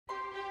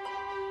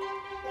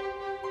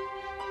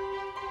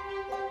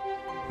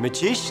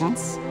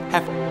Magicians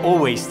have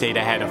always stayed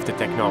ahead of the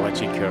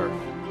technology curve.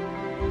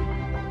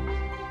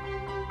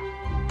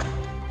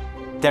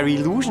 Their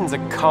illusions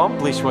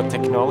accomplish what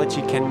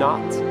technology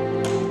cannot.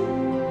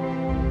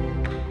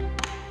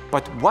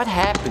 But what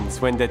happens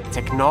when the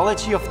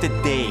technology of the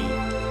day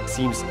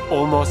seems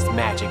almost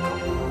magical?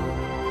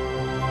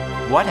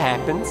 What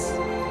happens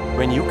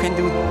when you can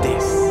do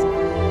this?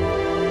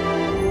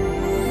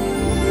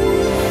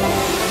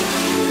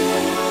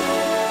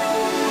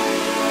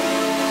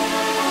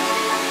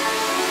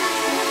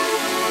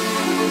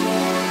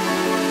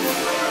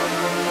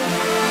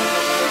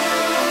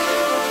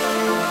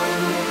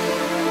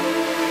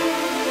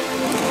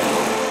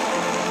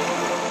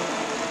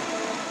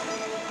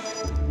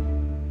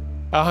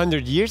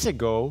 100 years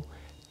ago,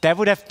 that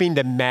would have been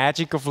the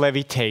magic of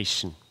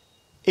levitation.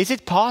 Is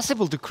it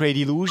possible to create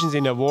illusions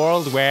in a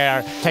world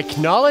where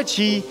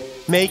technology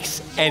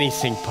makes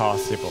anything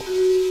possible?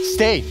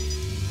 Stay.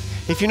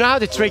 If you know how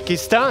the trick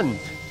is done,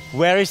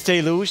 where is the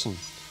illusion?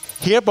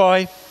 Here,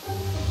 boy.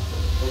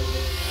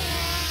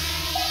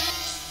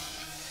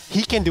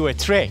 He can do a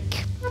trick.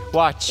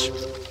 Watch.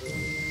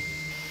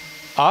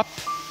 Up.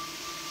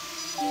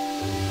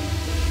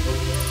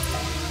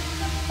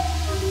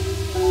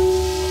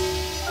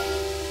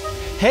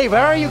 Hey,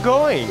 where are you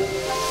going?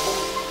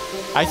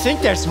 I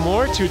think there's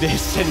more to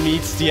this than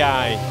meets the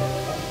eye.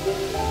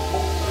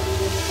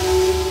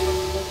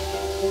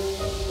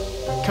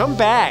 Come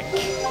back.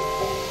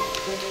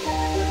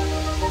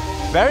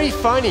 Very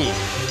funny.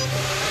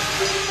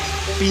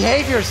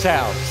 Behave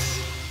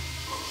yourselves.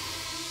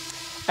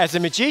 As a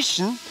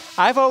magician,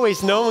 I've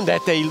always known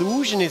that the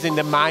illusion is in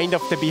the mind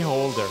of the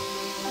beholder.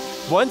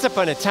 Once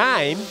upon a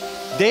time,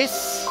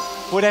 this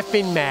would have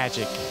been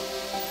magic.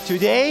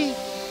 Today,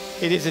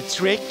 it is a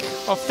trick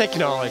of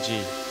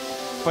technology.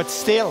 But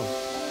still,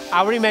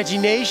 our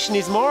imagination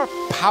is more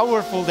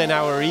powerful than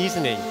our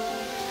reasoning.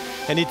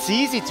 And it's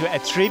easy to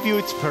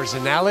attribute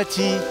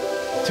personality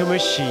to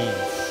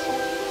machines.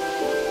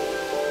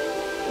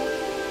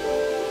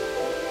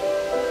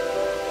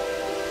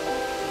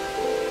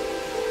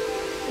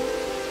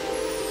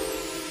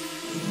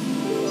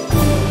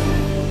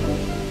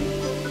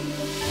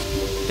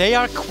 They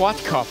are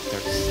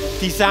quadcopters,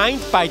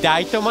 designed by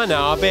Daito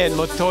Manabe and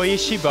Motoi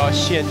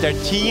Ishibashi and their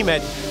team at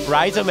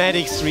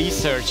Rhizomatiks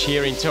Research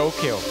here in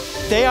Tokyo.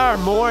 They are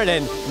more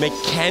than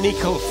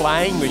mechanical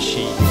flying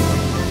machines.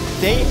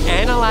 They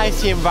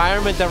analyze the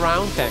environment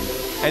around them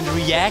and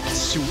react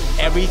to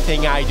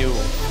everything I do.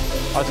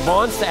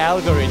 Advanced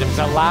algorithms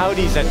allow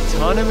these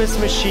autonomous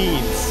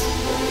machines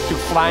to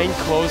fly in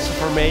close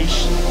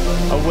formation,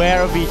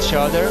 aware of each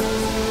other,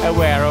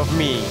 aware of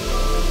me.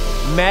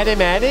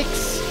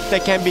 Mathematics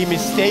that can be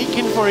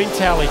mistaken for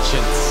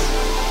intelligence,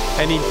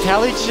 and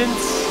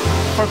intelligence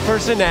for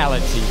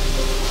personality.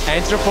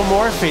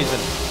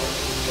 Anthropomorphism,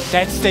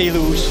 that's the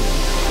illusion.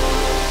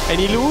 An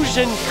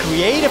illusion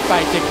created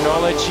by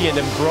technology and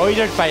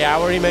embroidered by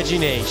our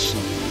imagination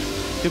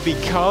to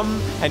become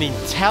an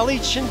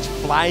intelligent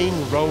flying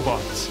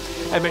robot,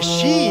 a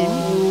machine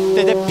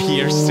that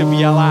appears to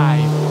be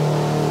alive.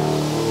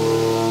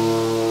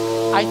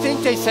 I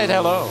think they said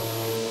hello.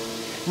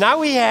 Now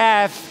we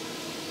have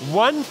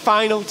one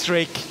final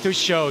trick to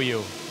show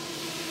you.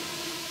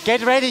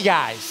 Get ready,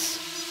 guys.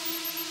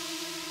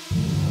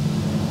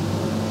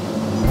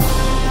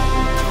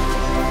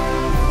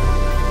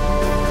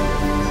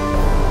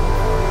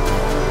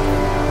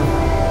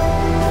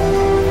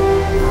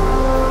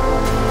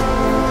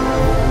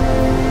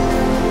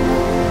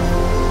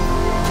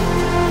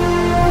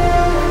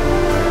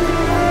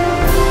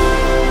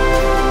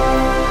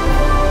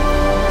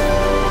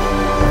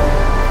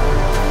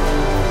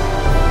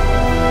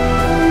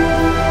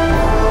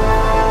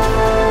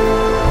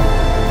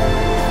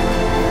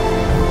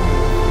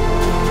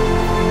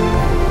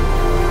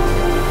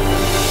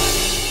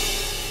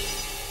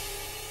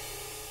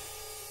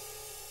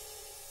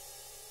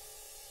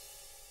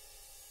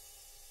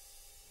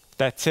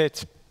 That's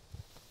it.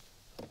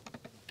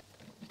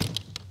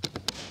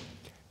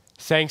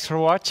 Thanks for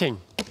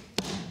watching.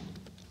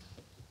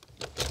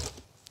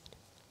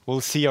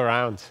 We'll see you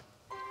around.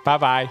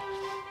 Bye-bye.